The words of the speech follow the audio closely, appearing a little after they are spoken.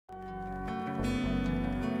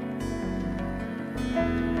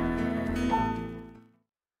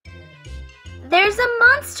there's a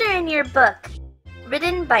monster in your book.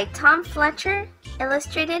 Written by Tom Fletcher,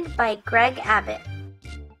 illustrated by Greg Abbott.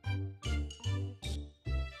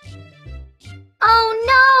 Oh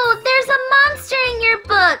no, there's a monster in your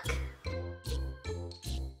book.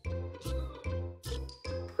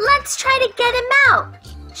 Let's try to get him out.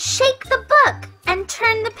 Shake the book and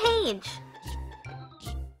turn the page.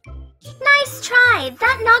 Nice try,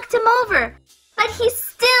 that knocked him over, but he's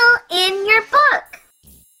still in your book.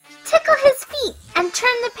 Tickle his feet and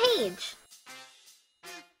turn the page.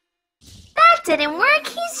 That didn't work,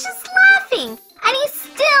 he's just laughing, and he's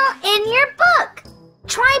still in your book.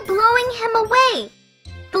 Try blowing him away.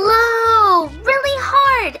 Blow really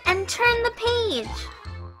hard and turn the page.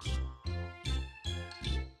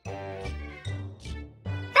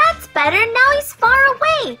 That's better, now he's far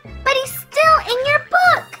away, but he's still in your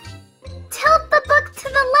book. Tilt the book to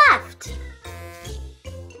the left.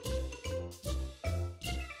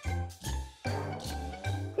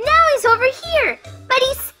 Now he's over here, but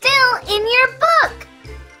he's still in your book.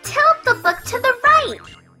 Tilt the book to the right.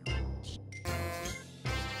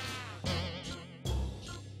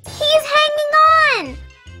 He's hanging on.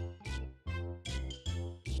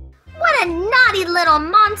 What a naughty little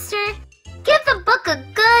monster. Give the book a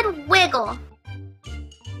good wiggle.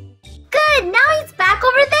 Good, now he's back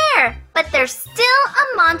over there, but there's still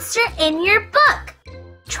a monster in your book.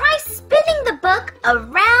 Try spinning the book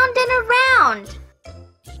around and around.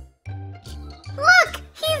 Look,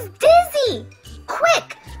 he's dizzy.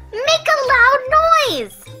 Quick, make a loud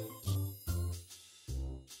noise.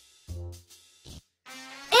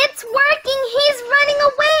 It's working, he's running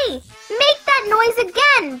away. Make that noise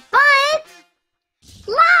again, but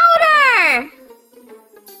louder.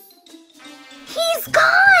 He's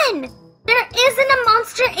gone. There isn't a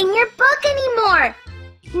monster in your book anymore.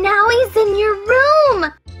 Now he's in your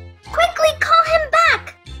room. Quickly call him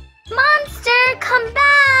back. Monster, come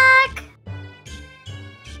back.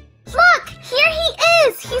 Look, here he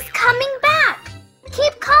is. He's coming back.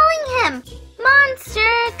 Keep calling him.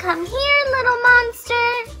 Monster, come here, little monster.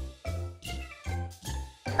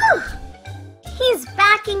 Whew. He's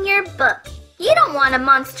back in your book. You don't want a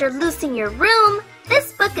monster loose in your room.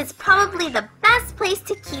 This book is probably the best place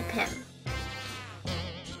to keep him.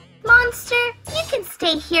 Monster, you can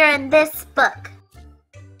stay here in this book.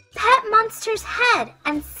 Pet Monster's head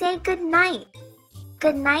and say good night.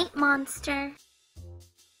 Good night, Monster.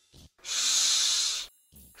 Shh!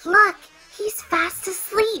 Look, he's fast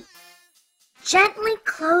asleep. Gently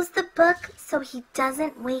close the book so he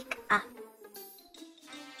doesn't wake up.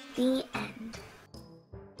 The end.